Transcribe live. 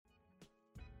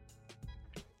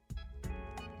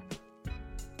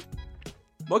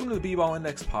Welcome to the B-Ball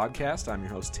Index podcast. I'm your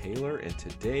host, Taylor, and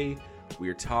today we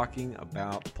are talking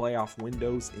about playoff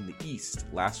windows in the East.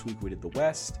 Last week we did the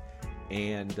West,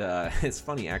 and it's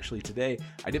funny, actually, today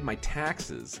I did my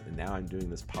taxes, and now I'm doing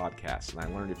this podcast, and I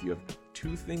learned if you have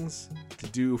two things to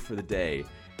do for the day,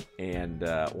 and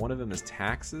one of them is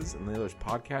taxes, and the other is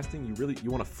podcasting,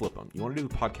 you want to flip them. You want to do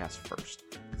the podcast first,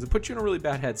 because it puts you in a really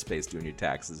bad headspace doing your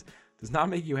taxes. It does not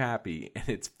make you happy, and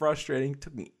it's frustrating. It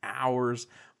took me hours,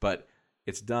 but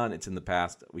it's done. It's in the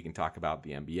past. We can talk about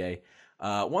the NBA.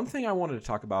 One thing I wanted to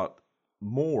talk about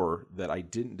more that I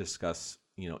didn't discuss,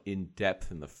 in depth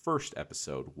in the first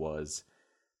episode was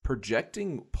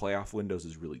projecting playoff windows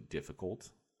is really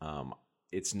difficult.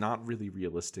 It's not really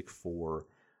realistic for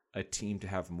a team to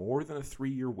have more than a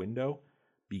 3-year window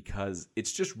because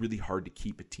it's just really hard to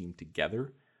keep a team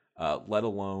together, let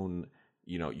alone,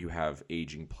 you have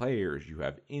aging players, you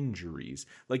have injuries.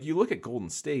 Like you look at Golden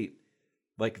State,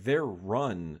 like their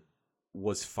run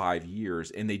was 5 years,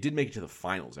 and they did make it to the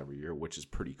finals every year, which is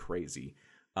pretty crazy.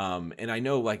 And I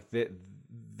know like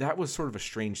that was sort of a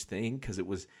strange thing because it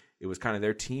was kind of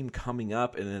their team coming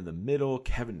up, and then in the middle,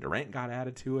 Kevin Durant got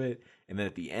added to it, and then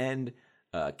at the end,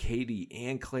 KD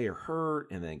and Clay are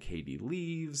hurt, and then KD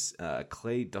leaves.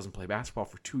 Clay doesn't play basketball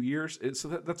for 2 years, so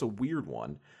that's a weird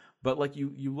one. But like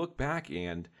you look back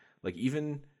and like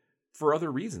even for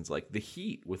other reasons, like the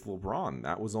Heat with LeBron,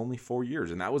 that was only 4 years,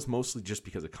 and that was mostly just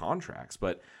because of contracts.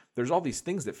 But there's all these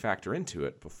things that factor into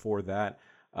it. Before that,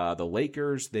 the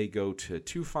Lakers, they go to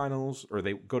 2 finals, or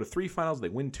they go to 3 finals, they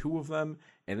win 2 of them,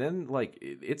 and then like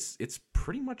it's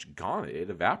pretty much gone. It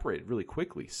evaporated really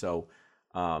quickly. So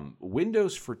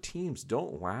windows for teams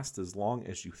don't last as long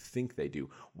as you think they do.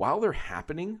 While they're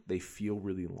happening, they feel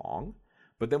really long.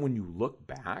 But then when you look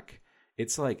back,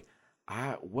 it's like,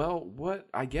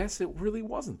 I guess it really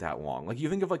wasn't that long. Like you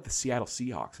think of like the Seattle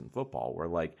Seahawks in football, where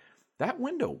like that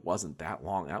window wasn't that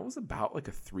long. That was about like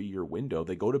a 3-year window.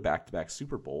 They go to back-to-back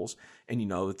Super Bowls, and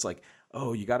it's like,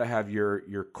 oh, you got to have your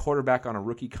quarterback on a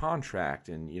rookie contract,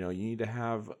 and you need to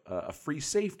have a free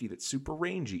safety that's super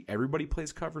rangy. Everybody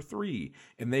plays cover 3,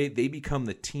 and they become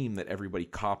the team that everybody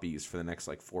copies for the next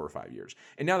like 4 or 5 years.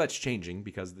 And now that's changing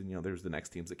because there's the next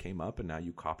teams that came up, and now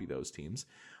you copy those teams.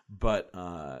 But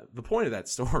the point of that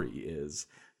story is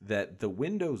that the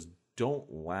windows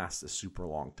don't last a super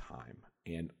long time,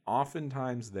 and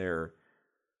oftentimes they're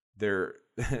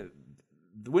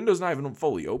the window's not even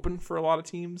fully open for a lot of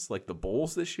teams, like the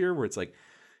Bulls this year, where it's like,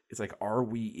 are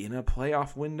we in a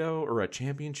playoff window or a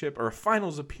championship or a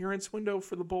finals appearance window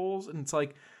for the Bulls? And it's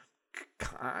like,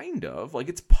 kind of like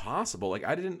it's possible. Like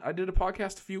I did a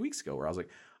podcast a few weeks ago where I was like,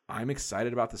 I'm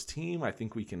excited about this team. I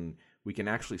think we can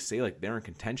actually say like they're in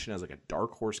contention as like a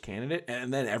dark horse candidate,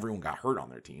 and then everyone got hurt on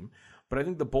their team. But I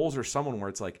think the Bulls are someone where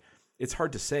it's like, it's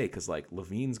hard to say because like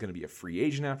Levine's going to be a free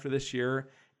agent after this year,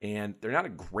 and they're not a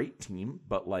great team,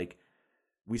 but like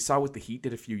we saw what the Heat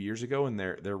did a few years ago in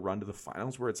their run to the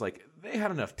finals, where it's like they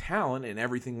had enough talent and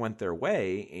everything went their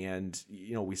way, and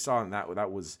we saw in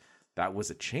that was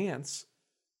a chance.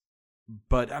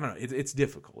 But I don't know, it's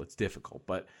difficult. It's difficult,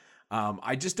 but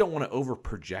I just don't want to over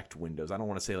project windows. I don't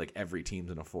want to say like every team's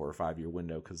in a 4 or 5 year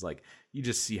window, because like you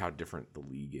just see how different the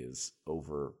league is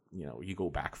over, you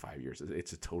go back 5 years.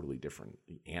 It's a totally different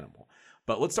animal.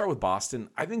 But let's start with Boston.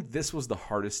 I think this was the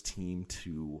hardest team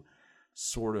to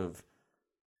sort of,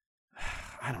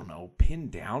 I don't know,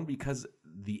 pin down because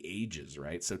the ages,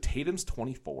 right? So Tatum's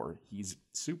 24. He's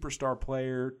superstar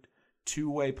player,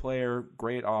 2-way player,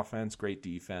 great offense, great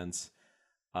defense.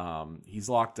 He's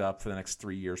locked up for the next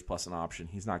 3 years plus an option.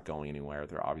 He's not going anywhere.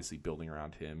 They're obviously building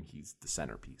around him. He's the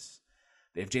centerpiece.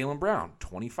 They have Jaylen Brown,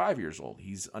 25 years old.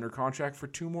 He's under contract for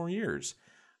 2 more years.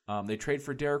 They trade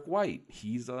for Derek White.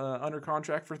 He's under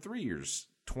contract for 3 years,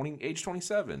 age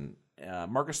 27.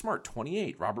 Marcus Smart,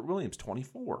 28. Robert Williams,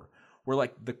 24. Where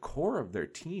like the core of their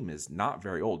team is not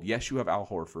very old. Yes, you have Al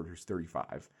Horford, who's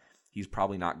 35. He's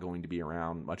probably not going to be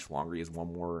around much longer. He has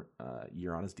 1 more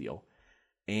year on his deal.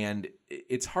 And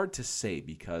it's hard to say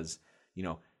because,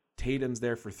 Tatum's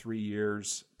there for 3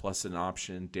 years plus an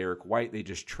option. Derek White, they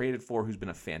just traded for, who's been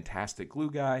a fantastic glue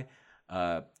guy.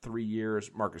 3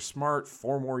 years. Marcus Smart,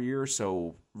 4 more years.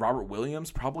 So Robert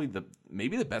Williams, probably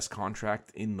maybe the best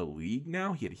contract in the league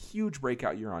now. He had a huge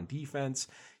breakout year on defense.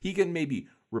 He can maybe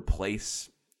replace,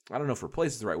 I don't know if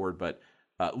replace is the right word, but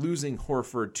losing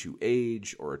Horford to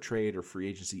age or a trade or free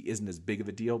agency isn't as big of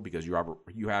a deal because you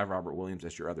have Robert Williams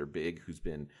as your other big, who's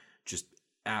been just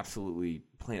absolutely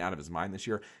playing out of his mind this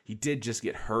year. He did just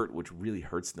get hurt, which really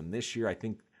hurts them this year. I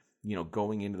think,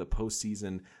 going into the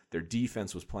postseason, their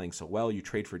defense was playing so well. You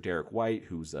trade for Derek White,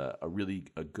 who's a really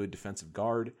good defensive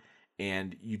guard,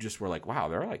 And you just were like, wow,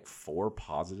 there are like 4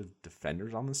 positive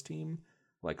defenders on this team,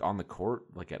 like on the court,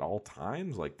 like at all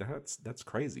times. Like that's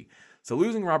crazy. So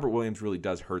losing Robert Williams really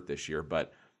does hurt this year.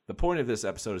 But the point of this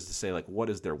episode is to say, like, what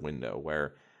is their window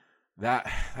where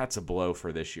that's a blow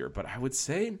for this year. But I would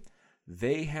say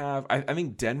they have, I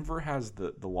think Denver has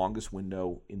the longest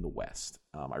window in the West.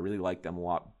 I really like them a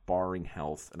lot, barring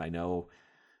health. And I know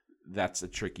that's a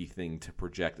tricky thing to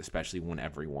project, especially when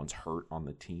everyone's hurt on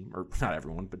the team. Or not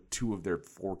everyone, but 2 of their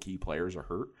 4 key players are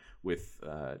hurt with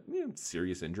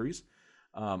serious injuries.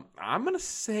 I'm going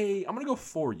to go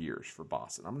 4 years for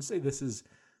Boston. I'm going to say this is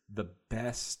the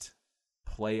best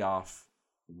playoff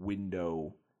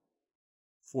window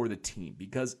for the team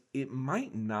because it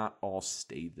might not all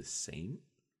stay the same.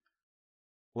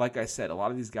 Like I said, a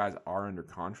lot of these guys are under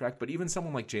contract, but even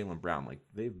someone like Jaylen Brown, like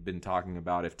they've been talking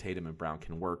about if Tatum and Brown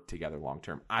can work together long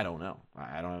term. I don't know.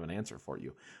 I don't have an answer for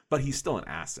you, but he's still an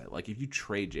asset. Like if you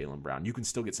trade Jaylen Brown, you can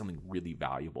still get something really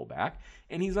valuable back,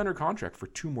 and he's under contract for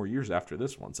 2 more years after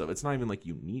this one. So it's not even like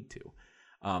you need to.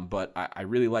 But I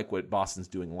really like what Boston's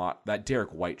doing a lot. That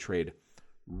Derek White trade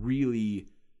really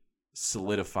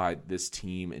solidified this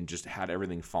team and just had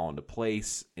everything fall into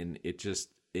place. And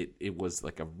it was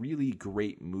like a really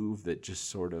great move that just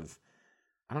sort of,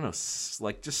 I don't know,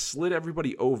 like just slid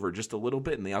everybody over just a little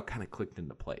bit and they all kind of clicked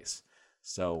into place.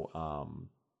 So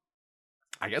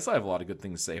I guess I have a lot of good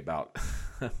things to say about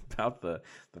the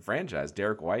franchise.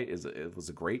 Derek White it was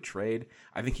a great trade.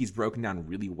 I think he's broken down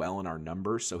really well in our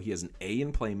numbers. So he has an A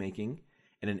in playmaking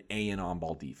and an A in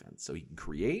on-ball defense. So he can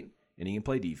create and he can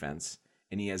play defense.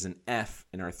 And he has an F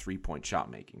in our 3-point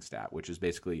shot making stat, which is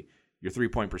basically your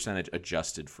 3-point percentage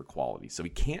adjusted for quality. So he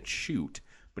can't shoot,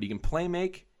 but he can play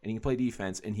make and he can play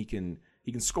defense and he can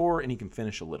score and he can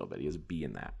finish a little bit. He has a B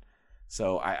in that.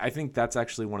 So I think that's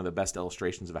actually one of the best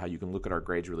illustrations of how you can look at our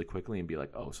grades really quickly and be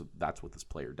like, oh, so that's what this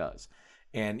player does.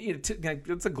 And it's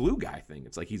a glue guy thing.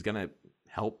 It's like he's going to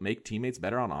help make teammates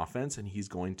better on offense and he's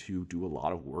going to do a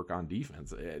lot of work on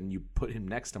defense. And you put him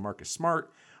next to Marcus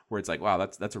Smart, where it's like, wow,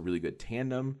 that's a really good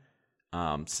tandem.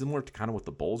 Similar to kind of what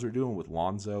the Bulls are doing with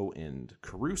Lonzo and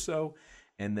Caruso.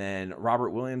 And then Robert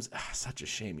Williams, such a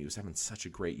shame. He was having such a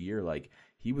great year. Like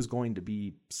he was going to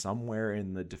be somewhere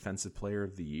in the Defensive Player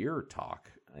of the Year talk.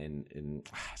 And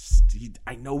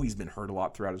I know he's been hurt a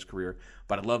lot throughout his career,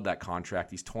 but I love that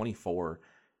contract. He's 24,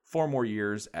 4 more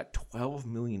years at $12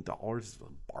 million. It's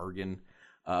a bargain.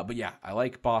 But yeah, I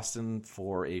like Boston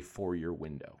for a 4-year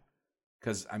window.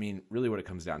 Because, I mean, really what it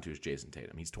comes down to is Jason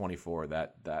Tatum. He's 24.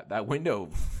 That window,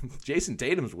 Jason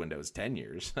Tatum's window is 10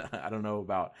 years. I don't know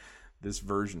about this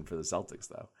version for the Celtics,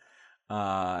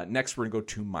 though. Next, we're going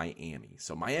to go to Miami.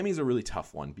 So Miami's a really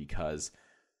tough one because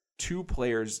 2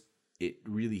 players it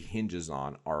really hinges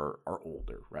on are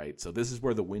older, right? So this is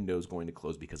where the window is going to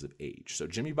close because of age. So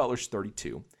Jimmy Butler's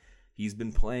 32. He's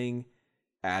been playing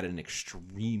at an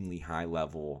extremely high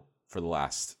level for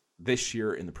this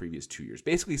year and the previous 2 years.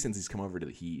 Basically, since he's come over to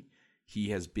the Heat, he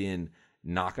has been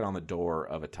knocking on the door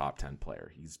of a top 10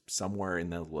 player. He's somewhere in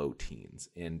the low teens,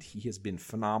 and he has been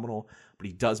phenomenal, but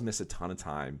he does miss a ton of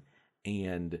time,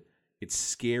 and it's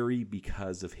scary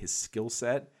because of his skill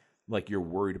set. Like, you're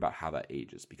worried about how that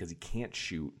ages because he can't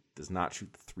shoot, does not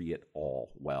shoot the 3 at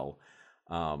all well,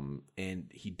 and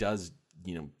he does,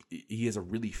 he is a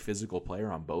really physical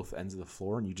player on both ends of the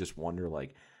floor, and you just wonder,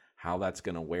 like, how that's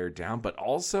going to wear down. But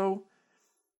also,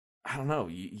 I don't know,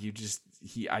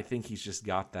 I think he's just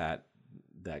got that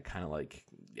kind of like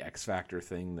X factor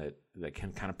thing that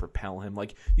can kind of propel him.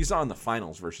 Like you saw in the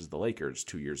finals versus the Lakers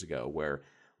 2 years ago, where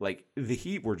like the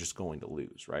Heat were just going to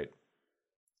lose, right?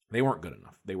 They weren't good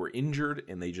enough. They were injured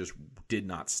and they just did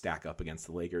not stack up against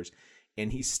the Lakers.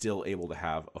 And he's still able to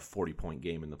have a 40-point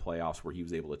game in the playoffs where he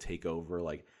was able to take over,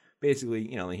 like,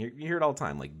 basically, you hear it all the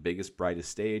time, like biggest, brightest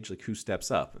stage, like who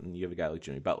steps up? And you have a guy like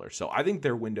Jimmy Butler. So I think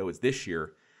their window is this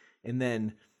year and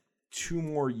then 2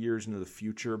 more years into the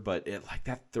future. But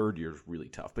that 3rd year is really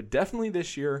tough. But definitely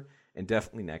this year and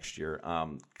definitely next year.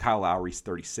 Kyle Lowry's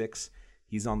 36.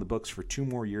 He's on the books for 2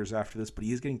 more years after this, but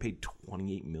he is getting paid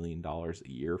 $28 million a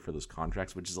year for those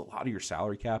contracts, which is a lot of your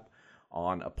salary cap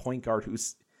on a point guard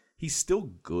he's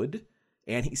still good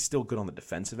and he's still good on the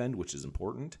defensive end, which is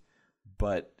important.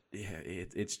 But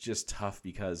it's just tough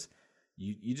because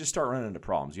you just start running into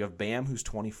problems. You have Bam, who's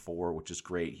 24, which is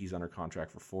great. He's under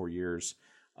contract for 4 years.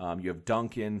 You have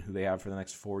Duncan, who they have for the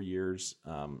next 4 years,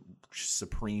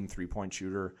 supreme 3-point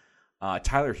shooter.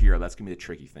 Tyler Hero, that's going to be the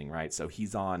tricky thing, right? So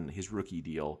he's on his rookie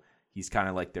deal. He's kind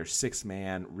of like their 6th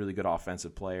man, really good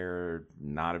offensive player,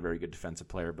 not a very good defensive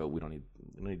player, but we don't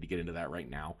need to get into that right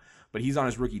now. But he's on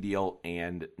his rookie deal,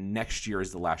 and next year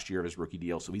is the last year of his rookie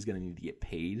deal, so he's going to need to get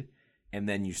paid. and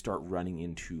then you start running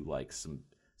into like some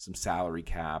salary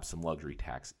cap, some luxury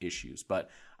tax issues. But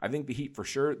I think the Heat for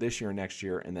sure this year and next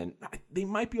year, and then they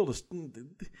might be able to.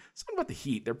 Something about the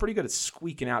Heat, they're pretty good at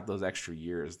squeaking out those extra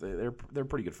years. They're a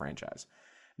pretty good franchise.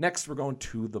 Next, we're going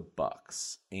to the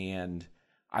Bucks, and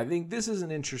I think this is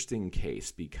an interesting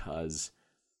case because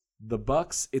the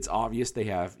Bucks, it's obvious they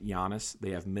have Giannis,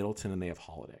 they have Middleton, and they have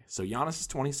Holiday. So Giannis is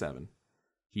 27.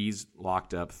 He's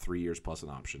locked up 3 years plus an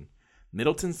option.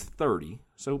 Middleton's 30,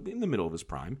 so in the middle of his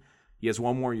prime. He has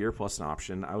 1 more year plus an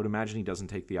option. I would imagine he doesn't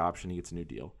take the option. He gets a new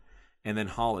deal. And then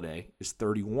Holiday is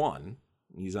 31.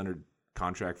 He's under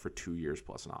contract for 2 years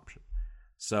plus an option.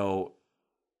 So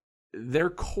their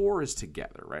core is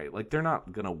together, right? Like they're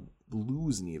not going to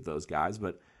lose any of those guys,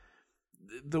 but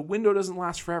the window doesn't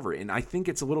last forever. And I think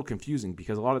it's a little confusing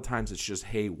because a lot of times it's just,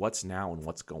 hey, what's now and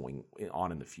what's going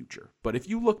on in the future. But if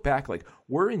you look back, like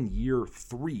we're in year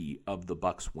 3 of the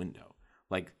Bucks window.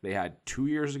 Like they had 2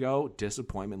 years ago,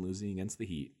 disappointment losing against the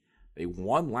Heat. They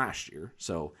won last year.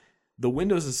 So the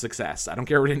window's a success. I don't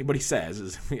care what anybody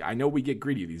says. I know we get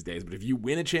greedy these days, but if you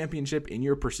win a championship in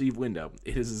your perceived window,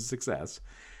 it is a success.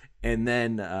 And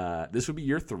then this would be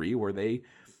year 3 where they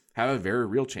have a very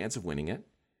real chance of winning it.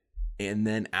 And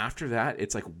then after that,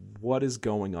 it's like, what is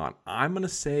going on? I'm going to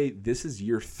say this is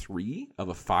year 3 of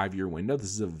a 5-year window.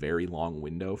 This is a very long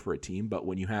window for a team. But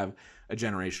when you have a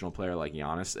generational player like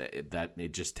Giannis,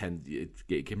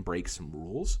 it can break some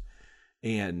rules.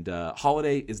 And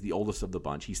Holiday is the oldest of the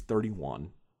bunch. He's 31.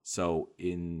 So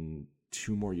in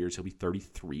 2 more years, he'll be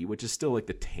 33, which is still like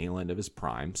the tail end of his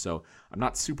prime. So I'm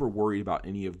not super worried about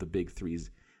any of the big three's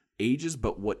ages.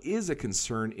 But what is a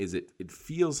concern is it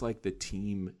feels like the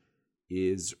team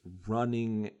is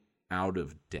running out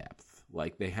of depth.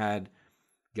 Like they had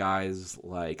guys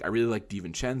like, I really like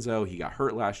DiVincenzo. He got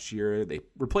hurt last year. They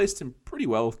replaced him pretty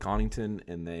well with Connaughton,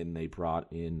 and then they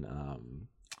brought in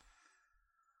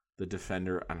the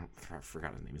defender. I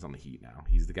forgot his name. He's on the Heat now.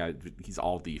 He's the guy. He's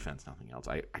all defense, nothing else.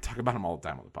 I talk about him all the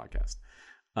time on the podcast.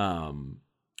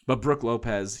 But Brook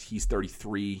Lopez, he's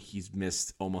 33. He's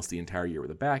missed almost the entire year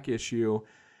with a back issue.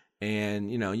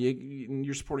 And, you know,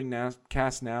 your supporting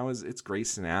cast now it's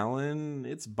Grayson Allen,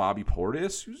 it's Bobby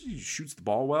Portis, who shoots the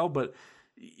ball well, but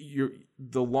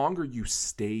the longer you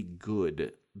stay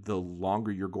good, the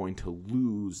longer you're going to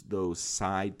lose those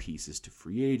side pieces to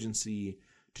free agency,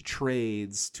 to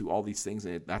trades, to all these things.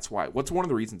 And that's one of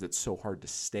the reasons it's so hard to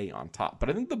stay on top. But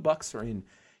I think the Bucks are in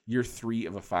year 3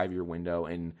 of a 5-year window,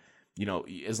 and you know,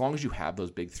 as long as you have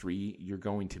those big 3, you're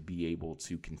going to be able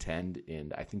to contend.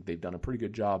 And I think they've done a pretty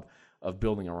good job of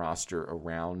building a roster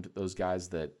around those guys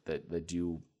that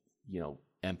do, you know,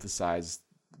 emphasize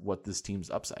what this team's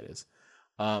upside is.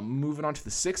 Moving on to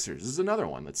the Sixers, this is another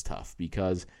one that's tough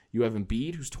because you have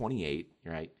Embiid, who's 28,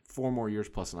 right? 4 more years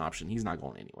plus an option. He's not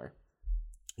going anywhere.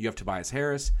 You have Tobias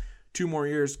Harris, 2 more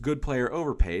years, good player,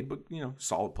 overpaid, but, you know,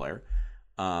 solid player.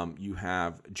 You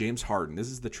have James Harden. This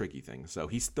is the tricky thing. So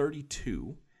he's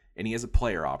 32, and he has a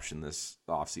player option this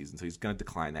offseason, so he's going to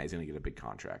decline that. He's going to get a big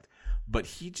contract. But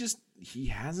he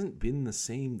hasn't been the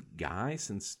same guy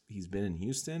since he's been in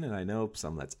Houston, and I know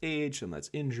some of that's age, some of that's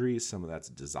injury, some of that's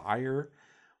desire.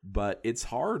 But it's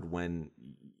hard when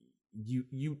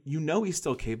you know he's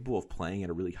still capable of playing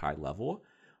at a really high level,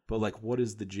 but like, what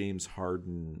does the James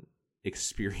Harden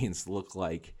experience look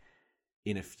like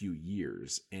in a few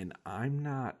years? And I'm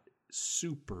not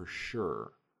super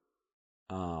sure.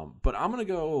 But I'm gonna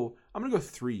go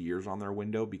 3 years on their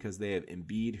window because they have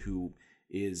Embiid, who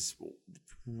is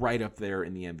right up there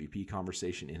in the MVP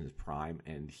conversation in his prime,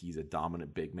 and he's a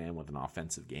dominant big man with an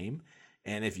offensive game.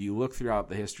 And if you look throughout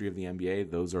the history of the NBA,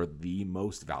 those are the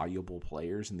most valuable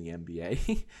players in the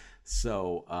NBA.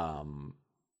 So,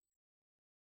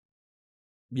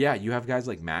 yeah, you have guys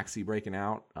like Maxey breaking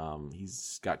out.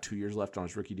 He's got 2 years left on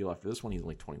his rookie deal after this one. He's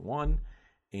only 21.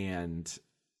 And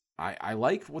I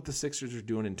like what the Sixers are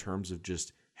doing in terms of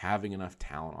just having enough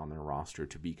talent on their roster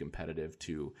to be competitive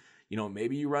to, you know,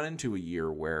 maybe you run into a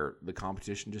year where the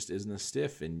competition just isn't as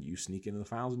stiff and you sneak into the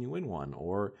finals and you win one.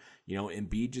 Or, you know,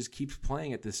 Embiid just keeps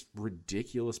playing at this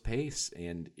ridiculous pace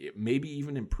and it maybe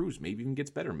even improves, maybe even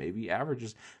gets better, maybe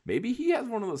averages, maybe he has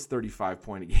one of those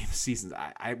 35-point-a-game seasons,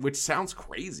 which sounds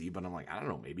crazy, but I'm like, I don't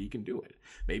know, maybe he can do it.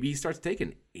 Maybe he starts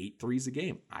taking 8 threes a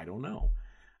game. I don't know.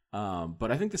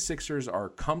 But I think the Sixers are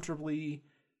comfortably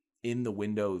in the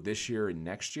window this year and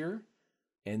next year.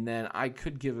 And then I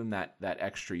could give him that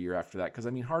extra year after that. Because, I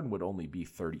mean, Harden would only be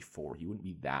 34. He wouldn't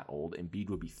be that old.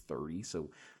 Embiid would be 30. So,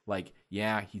 like,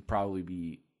 yeah, he'd probably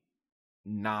be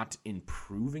not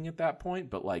improving at that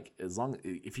point. But, like,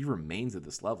 if he remains at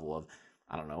this level of,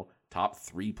 I don't know, top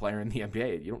 3 player in the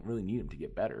NBA, you don't really need him to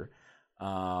get better.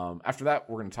 After that,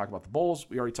 we're going to talk about the Bulls.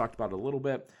 We already talked about it a little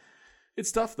bit.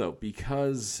 It's tough, though,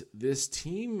 because this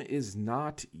team is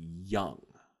not young,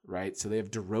 right? So they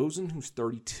have DeRozan, who's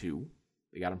 32.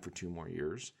 They got him for 2 more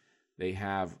years. They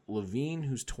have LaVine,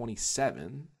 who's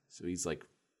 27. So he's like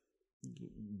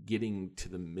getting to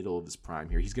the middle of his prime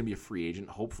here. He's going to be a free agent.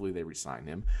 Hopefully they re-sign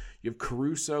him. You have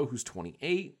Caruso, who's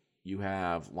 28. You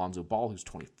have Lonzo Ball, who's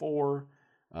 24.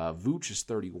 Vooch is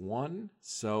 31.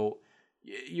 So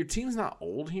your team's not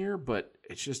old here, but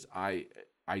it's just I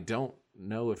don't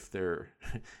know if they're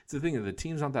it's the thing that the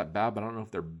team's not that bad, but I don't know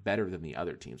if they're better than the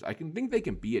other teams. I can think they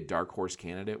can be a dark horse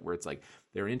candidate where it's like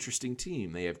they're an interesting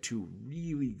team. They have 2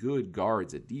 really good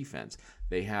guards at defense.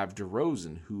 They have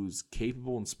DeRozan, who's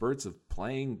capable in spurts of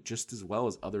playing just as well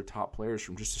as other top players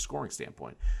from just a scoring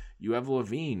standpoint. You have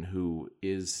LaVine, who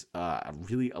is a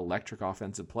really electric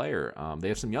offensive player. They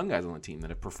have some young guys on the team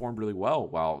that have performed really well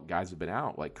while guys have been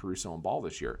out, like Caruso and Ball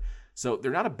this year. So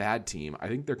they're not a bad team. I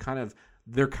think they're kind of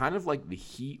like the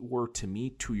Heat were to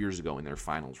me 2 years ago in their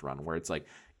finals run, where it's like,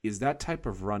 is that type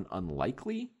of run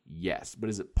unlikely? Yes. But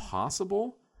is it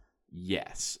possible?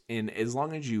 Yes. And as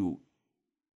long as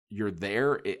you're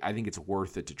there, I think it's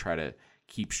worth it to try to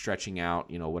keep stretching out,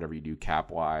 whatever you do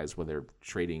cap-wise, whether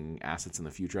trading assets in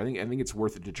the future. I think it's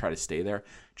worth it to try to stay there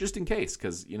just in case,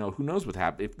 because, who knows what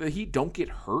happens. If the Heat don't get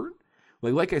hurt,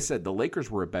 like I said, the Lakers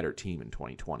were a better team in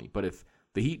 2020. But if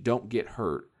the Heat don't get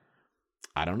hurt,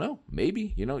 I don't know.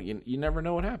 Maybe, you never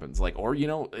know what happens. Like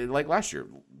last year,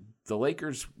 the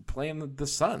Lakers playing the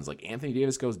Suns, like Anthony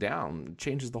Davis goes down,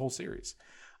 changes the whole series.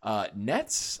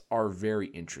 Nets are very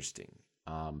interesting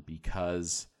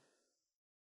because,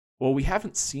 well, we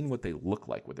haven't seen what they look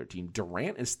like with their team.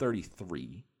 Durant is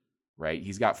 33, right?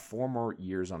 He's got 4 more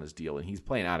years on his deal, and he's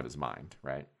playing out of his mind,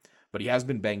 right? But he has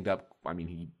been banged up. I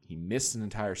mean, he missed an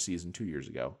entire season 2 years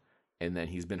ago, and then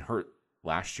he's been hurt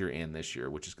last year and this year,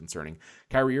 which is concerning.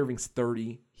 Kyrie Irving's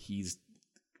 30. He's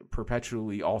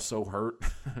perpetually also hurt.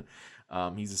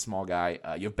 He's a small guy.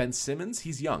 You have Ben Simmons.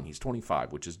 He's young. He's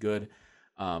 25, which is good.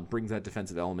 Brings that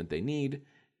defensive element they need.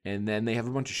 And then they have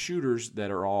a bunch of shooters that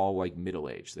are all like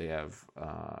middle-aged. They have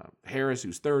Harris,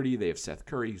 who's 30. They have Seth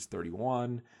Curry, who's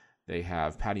 31. They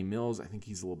have Patty Mills. I think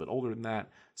he's a little bit older than that.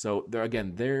 So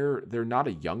they're not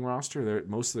a young roster.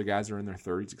 Most of the guys are in their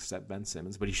 30s except Ben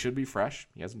Simmons, but he should be fresh.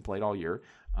 He hasn't played all year.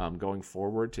 Going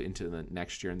forward into the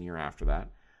next year and the year after that.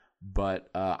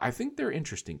 But I think they're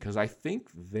interesting because I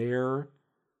think their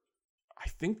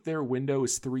window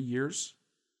is 3 years.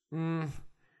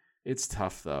 It's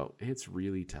tough though. It's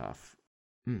really tough.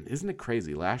 Isn't it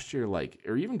crazy? Last year,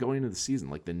 or even going into the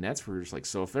season, the Nets were just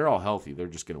so if they're all healthy, they're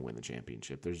just going to win the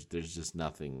championship. There's just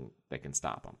nothing that can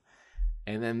stop them.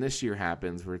 And then this year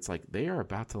happens where it's they are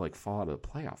about to fall out of the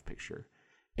playoff picture.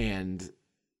 And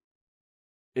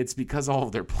it's because all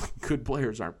of their good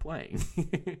players aren't playing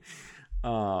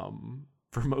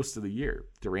for most of the year.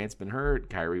 Durant's been hurt,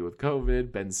 Kyrie with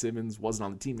COVID, Ben Simmons wasn't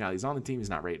on the team. Now he's on the team. He's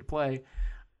not ready to play.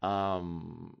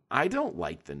 I don't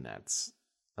like the Nets.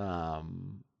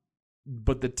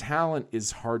 But the talent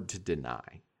is hard to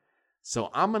deny.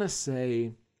 So I'm going to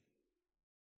say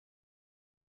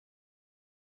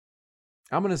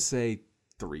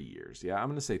 3 years. Yeah, I'm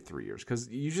going to say 3 years because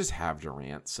you just have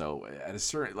Durant. So at a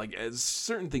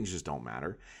certain things just don't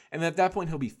matter. And at that point,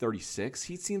 he'll be 36.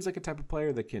 He seems like a type of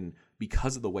player that can,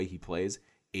 because of the way he plays,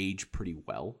 age pretty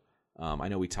well. I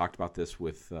know we talked about this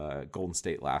with Golden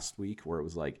State last week where it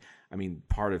was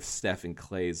part of Steph and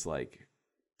Klay's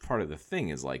part of the thing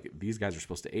is these guys are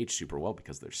supposed to age super well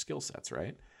because of their skill sets,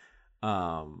 right?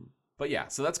 But yeah,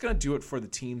 so that's going to do it for the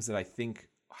teams that I think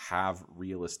have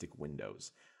realistic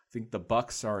windows. I think the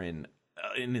Bucks are in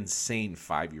an insane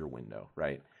 5-year window,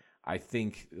 right? I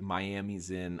think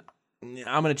Miami's I'm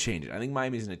going to change it. I think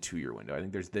Miami's in a 2-year window. I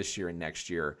think there's this year and next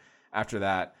year. After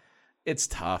that, it's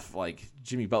tough.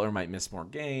 Jimmy Butler might miss more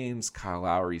games. Kyle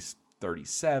Lowry's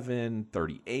 37,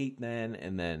 38 then,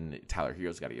 and then Tyler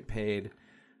Hero's got to get paid.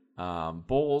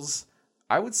 Bulls,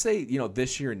 I would say,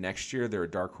 this year and next year, they're a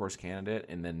dark horse candidate.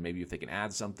 And then maybe if they can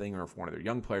add something or if one of their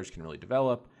young players can really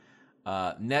develop.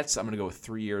 Nets, I'm going to go with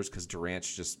 3 years because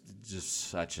Durant's just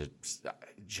such a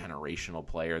generational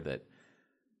player that,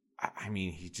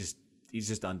 he's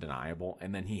just undeniable.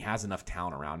 And then he has enough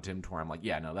talent around him to where I'm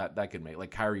that could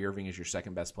make, Kyrie Irving is your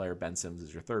second best player. Ben Simmons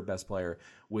is your third best player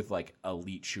with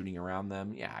elite shooting around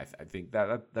them. Yeah, I think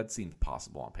that seems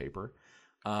possible on paper.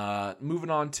 Moving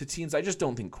on to teams I just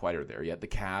don't think quite are there yet. The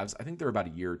Cavs, I think they're about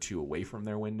a year or two away from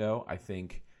their window. I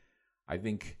think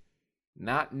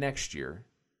not next year,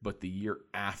 but the year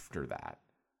after that,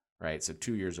 right? So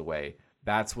 2 years away.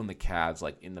 That's when the Cavs,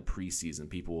 in the preseason,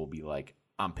 people will be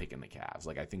I'm picking the Cavs.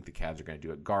 Like, I think the Cavs are going to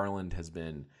do it. Garland has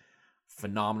been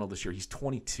phenomenal this year. He's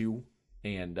 22,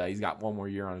 and he's got one more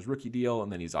year on his rookie deal,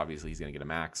 and then he's going to get a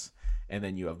max. And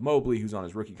then you have Mobley, who's on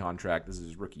his rookie contract. This is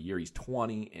his rookie year. He's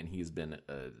 20, and he's been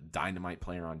a dynamite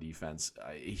player on defense.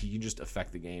 He can just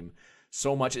affect the game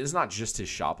so much. It's not just his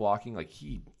shot blocking. Like,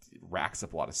 he racks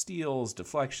up a lot of steals,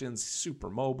 deflections, super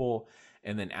mobile.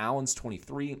 And then Allen's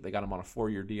 23. They got him on a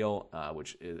 4-year deal,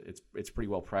 which it's pretty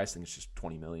well priced. I think it's just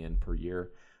 $20 million per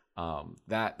year.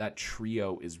 That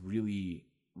trio is really,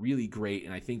 really great,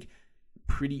 and I think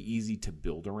pretty easy to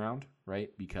build around, right?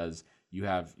 Because you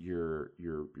have your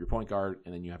point guard,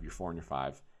 and then you have your 4 and your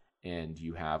 5, and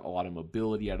you have a lot of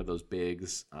mobility out of those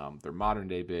bigs. They're modern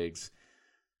day bigs.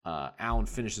 Allen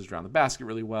finishes around the basket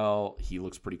really well. He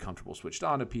looks pretty comfortable switched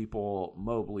on to people.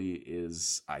 Mobley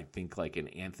is, I think, like an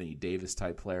Anthony Davis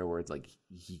type player where it's like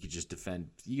he could just defend.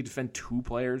 He could defend 2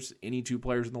 players, any 2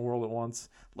 players in the world at once,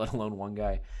 let alone one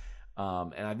guy.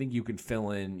 And I think you can fill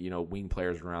in, wing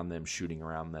players around them, shooting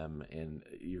around them, and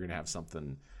you're going to have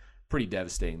something pretty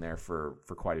devastating there for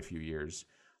quite a few years.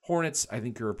 Hornets, I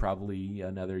think, are probably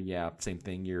another, same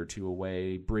thing, year or 2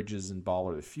 away. Bridges and Ball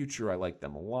are the future. I like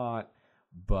them a lot.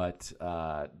 But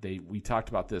we talked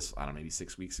about this, I don't know, maybe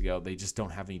 6 weeks ago. They just don't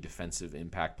have any defensive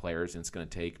impact players, and it's going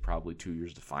to take probably 2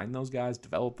 years to find those guys,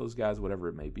 develop those guys, whatever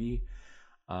it may be.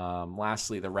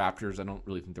 Lastly, the Raptors. I don't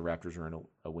really think the Raptors are in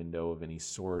a window of any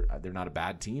sort. They're not a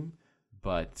bad team,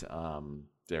 but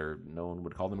no one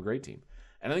would call them a great team.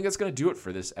 And I think that's going to do it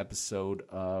for this episode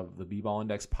of the B-Ball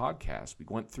Index podcast. We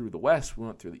went through the West, we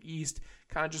went through the East,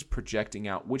 kind of just projecting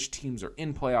out which teams are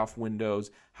in playoff windows,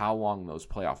 how long those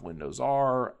playoff windows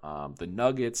are. The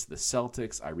Nuggets, the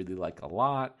Celtics, I really like a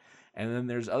lot. And then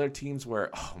there's other teams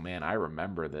where, oh man, I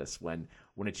remember this, when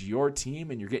it's your team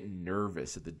and you're getting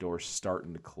nervous at the door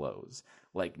starting to close.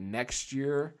 Like next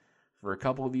year, for a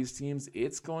couple of these teams,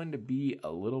 it's going to be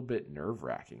a little bit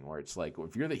nerve-wracking, where it's like,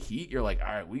 if you're the Heat, you're like,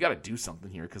 all right, we got to do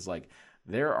something here, because like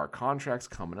there are contracts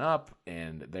coming up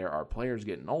and there are players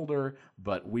getting older,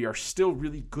 but we are still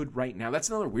really good right now. That's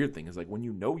another weird thing, is like when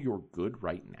you know you're good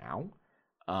right now,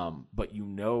 but you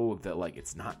know that like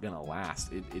it's not going to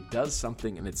last, it does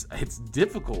something, and it's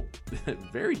difficult,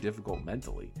 very difficult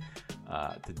mentally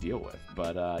to deal with.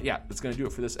 But that's going to do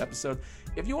it for this episode.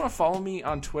 If you want to follow me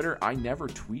on Twitter, I never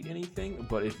tweet anything,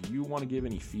 but if you want to give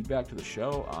any feedback to the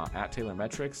show, at Taylor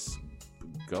Metrics,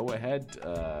 go ahead.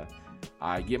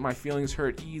 I get my feelings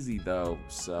hurt easy though,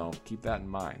 so keep that in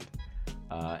mind.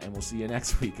 And we'll see you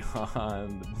next week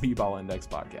on the B-Ball Index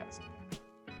podcast.